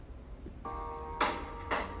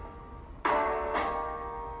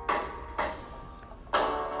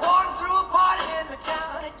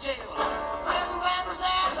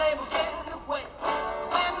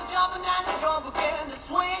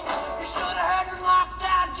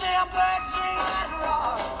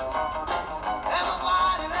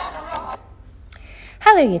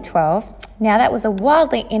Hello, Year 12. Now, that was a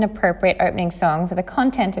wildly inappropriate opening song for the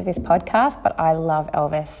content of this podcast, but I love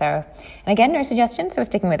Elvis. And again, no suggestions, so we're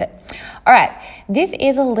sticking with it. All right, this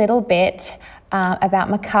is a little bit about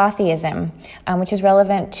McCarthyism, which is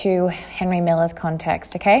relevant to Henry Miller's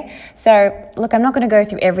context, okay? So, look, I'm not going to go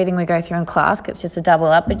through everything we go through in class, because it's just a double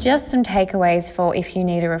up, but just some takeaways for if you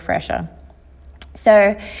need a refresher.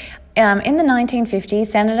 So, in the 1950s,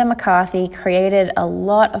 Senator McCarthy created a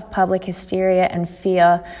lot of public hysteria and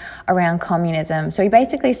fear around communism. So he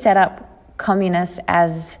basically set up communists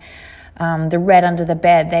as the red under the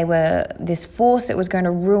bed. They were this force that was going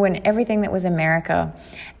to ruin everything that was America.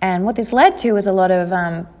 And what this led to was a lot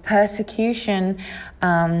of persecution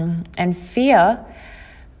and fear,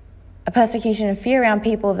 around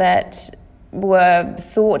people that were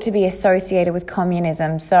thought to be associated with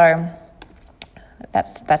communism. So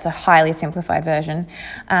that's a highly simplified version.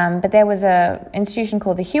 But there was an institution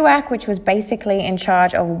called the HUAC, which was basically in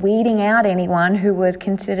charge of weeding out anyone who was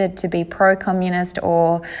considered to be pro-communist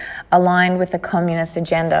or aligned with the communist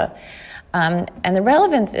agenda. And the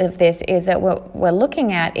relevance of this is that what we're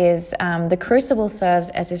looking at is the Crucible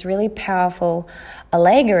serves as this really powerful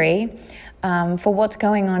allegory for what's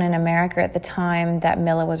going on in America at the time that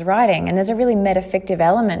Miller was writing. And there's a really metafictive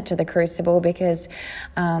element to the Crucible because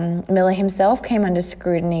Miller himself came under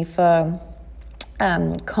scrutiny for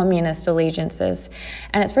communist allegiances.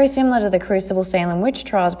 And it's very similar to the Crucible Salem witch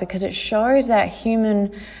trials because it shows that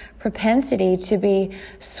human propensity to be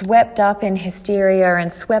swept up in hysteria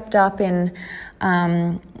and swept up in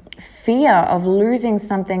fear of losing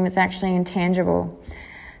something that's actually intangible.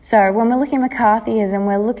 So when we're looking at McCarthyism,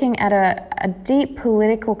 we're looking at a deep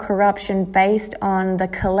political corruption based on the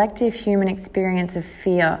collective human experience of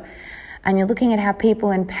fear. And you're looking at how people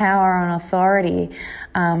in power and authority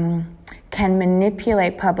can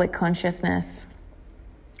manipulate public consciousness.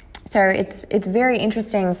 So it's very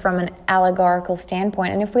interesting from an allegorical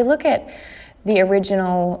standpoint. And if we look at the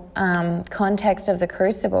original context of the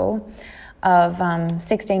Crucible of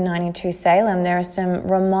 1692 Salem, there are some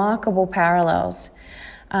remarkable parallels.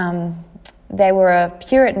 They were a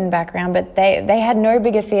Puritan background, but they had no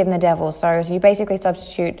bigger fear than the devil. So you basically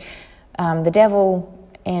substitute the devil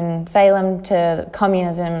in Salem to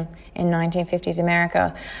communism in 1950s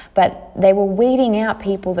America. But they were weeding out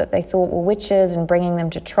people that they thought were witches and bringing them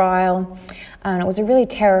to trial. And it was a really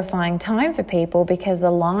terrifying time for people because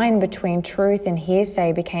the line between truth and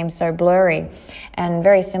hearsay became so blurry, and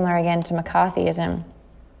very similar again to McCarthyism.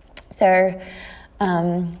 So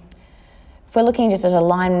if we're looking just at a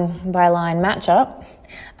line-by-line matchup,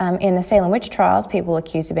 in the Salem witch trials, people were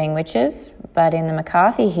accused of being witches, but in the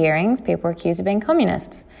McCarthy hearings, people were accused of being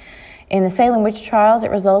communists. In the Salem witch trials,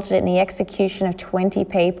 it resulted in the execution of 20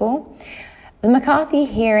 people. The McCarthy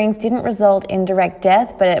hearings didn't result in direct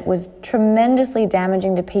death, but it was tremendously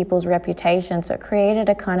damaging to people's reputation, so it created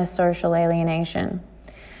a kind of social alienation.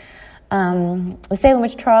 The Salem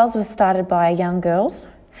witch trials were started by young girls,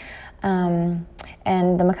 and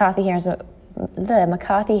the McCarthy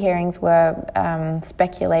hearings were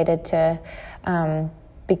speculated to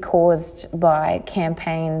be caused by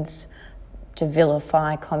campaigns to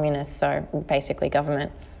vilify communists, so basically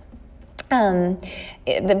government.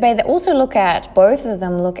 They also both of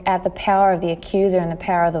them look at the power of the accuser and the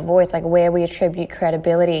power of the voice, like where we attribute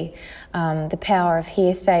credibility, the power of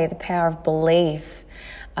hearsay, the power of belief.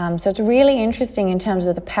 So it's really interesting in terms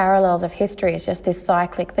of the parallels of history. It's just this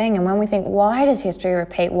cyclic thing. And when we think, why does history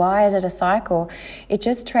repeat? Why is it a cycle? It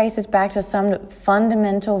just traces back to some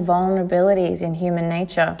fundamental vulnerabilities in human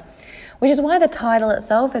nature, which is why the title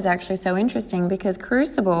itself is actually so interesting, because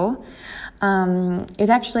Crucible is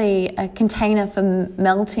actually a container for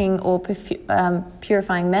melting or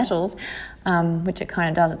purifying metals, which it kind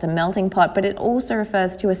of does. It's a melting pot, but it also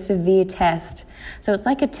refers to a severe test. So it's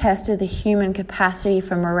like a test of the human capacity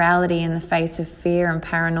for morality in the face of fear and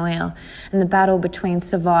paranoia, and the battle between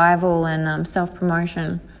survival and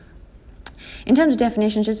self-promotion. In terms of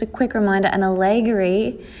definitions, just a quick reminder, an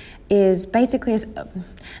allegory is basically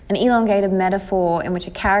an elongated metaphor in which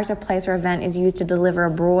a character, place, or event is used to deliver a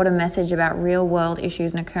broader message about real-world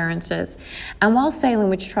issues and occurrences. And while Salem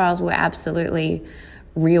witch trials were absolutely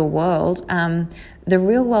real world, the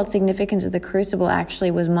real world significance of the Crucible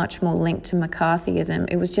actually was much more linked to McCarthyism.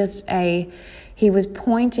 It was just he was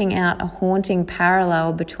pointing out a haunting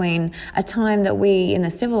parallel between a time that we in the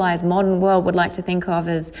civilized modern world would like to think of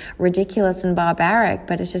as ridiculous and barbaric,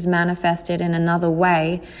 but it's just manifested in another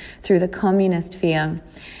way through the communist fear.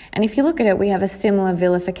 And if you look at it, we have a similar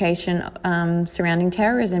vilification surrounding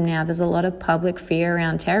terrorism now. There's a lot of public fear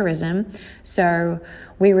around terrorism. So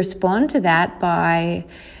we respond to that by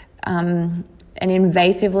an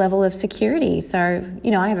invasive level of security. So,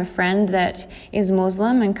 I have a friend that is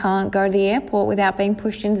Muslim and can't go to the airport without being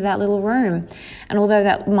pushed into that little room. And although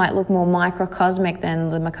that might look more microcosmic than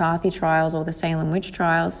the McCarthy trials or the Salem witch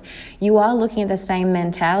trials, you are looking at the same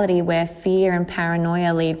mentality where fear and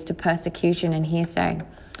paranoia leads to persecution and hearsay.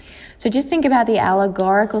 So just think about the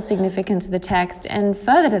allegorical significance of the text, and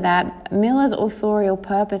further to that, Miller's authorial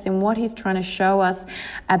purpose in what he's trying to show us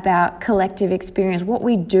about collective experience, what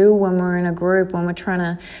we do when we're in a group, when we're trying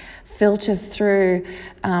to filter through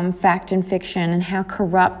fact and fiction, and how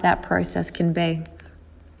corrupt that process can be.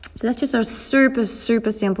 So that's just a super,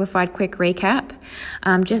 super simplified quick recap.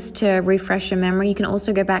 Just to refresh your memory, you can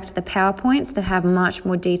also go back to the PowerPoints that have much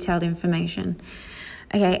more detailed information.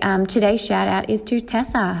 Okay, today's shout out is to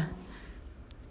Tessa.